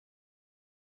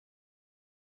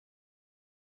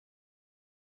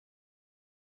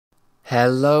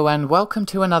Hello and welcome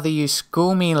to another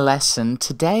uSchoolme lesson.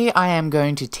 Today I am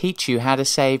going to teach you how to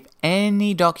save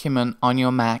any document on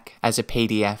your Mac as a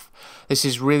PDF. This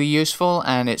is really useful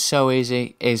and it's so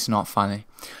easy, it's not funny.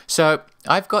 So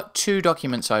I've got two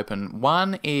documents open.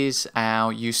 One is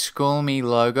our uSchoolme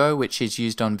logo, which is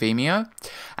used on Vimeo,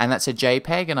 and that's a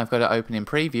JPEG and I've got it open in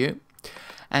preview.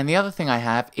 And the other thing I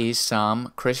have is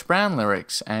some Chris Brown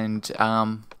lyrics, and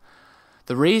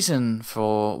the reason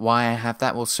for why I have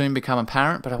that will soon become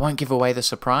apparent, but I won't give away the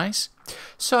surprise.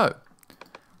 So,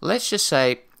 let's just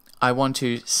say I want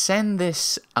to send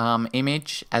this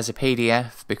image as a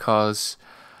PDF because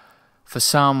for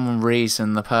some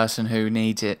reason the person who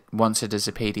needs it wants it as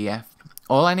a PDF.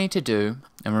 All I need to do,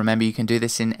 and remember you can do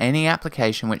this in any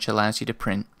application which allows you to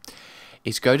print,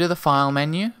 is go to the File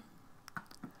menu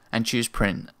and choose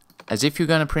Print, as if you're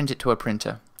going to print it to a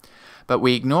printer. But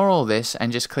we ignore all this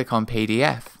and just click on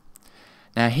PDF.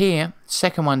 Now here,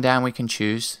 second one down, we can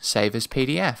choose Save as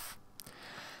PDF.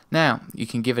 Now, you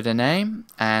can give it a name,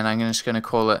 and I'm just going to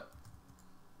call it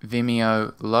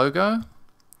Vimeo Logo.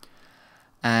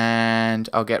 And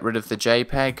I'll get rid of the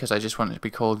JPEG because I just want it to be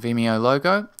called Vimeo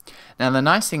Logo. Now the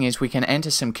nice thing is we can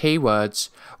enter some keywords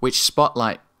which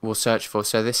Spotlight will search for.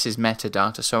 So this is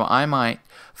metadata. So I might,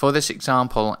 for this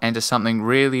example, enter something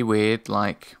really weird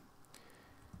like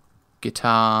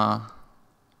guitar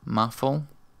muffle,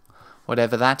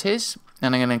 whatever that is,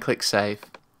 and I'm going to click Save.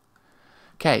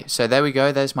 Okay, so there we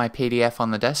go, there's my PDF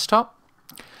on the desktop.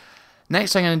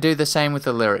 Next I'm going to do the same with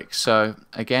the lyrics. So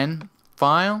again,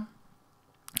 File,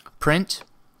 Print,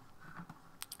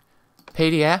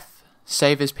 PDF,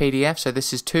 Save as PDF. So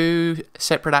this is two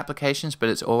separate applications, but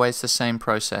it's always the same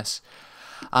process.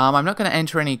 I'm not going to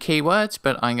enter any keywords,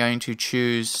 but I'm going to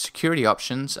choose security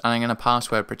options and I'm going to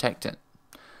password protect it.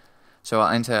 So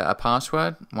I'll enter a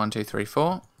password,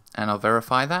 1234, and I'll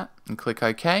verify that and click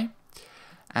OK.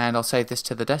 And I'll save this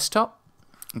to the desktop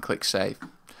and click Save.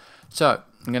 So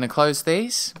I'm going to close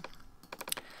these.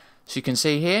 So you can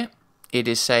see here, it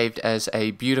is saved as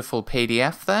a beautiful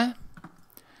PDF there.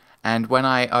 And when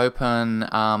I open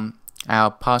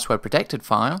our password protected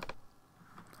file,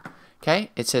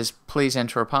 okay, it says please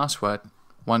enter a password,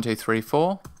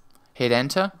 1234, hit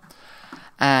enter,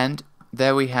 and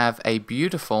there we have a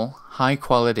beautiful high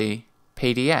quality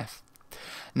PDF.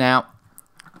 Now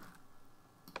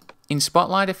in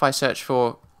Spotlight, if I search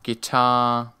for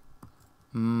guitar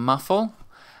muffle,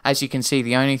 as you can see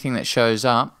the only thing that shows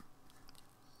up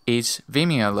is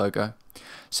Vimeo logo.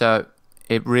 So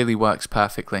it really works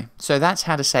perfectly. So that's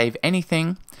how to save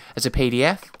anything as a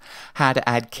PDF, how to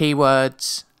add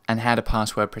keywords, and how to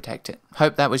password protect it.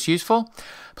 Hope that was useful.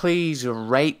 Please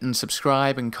rate and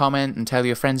subscribe and comment and tell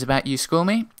your friends about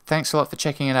uSchoolme. Thanks a lot for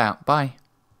checking it out. Bye.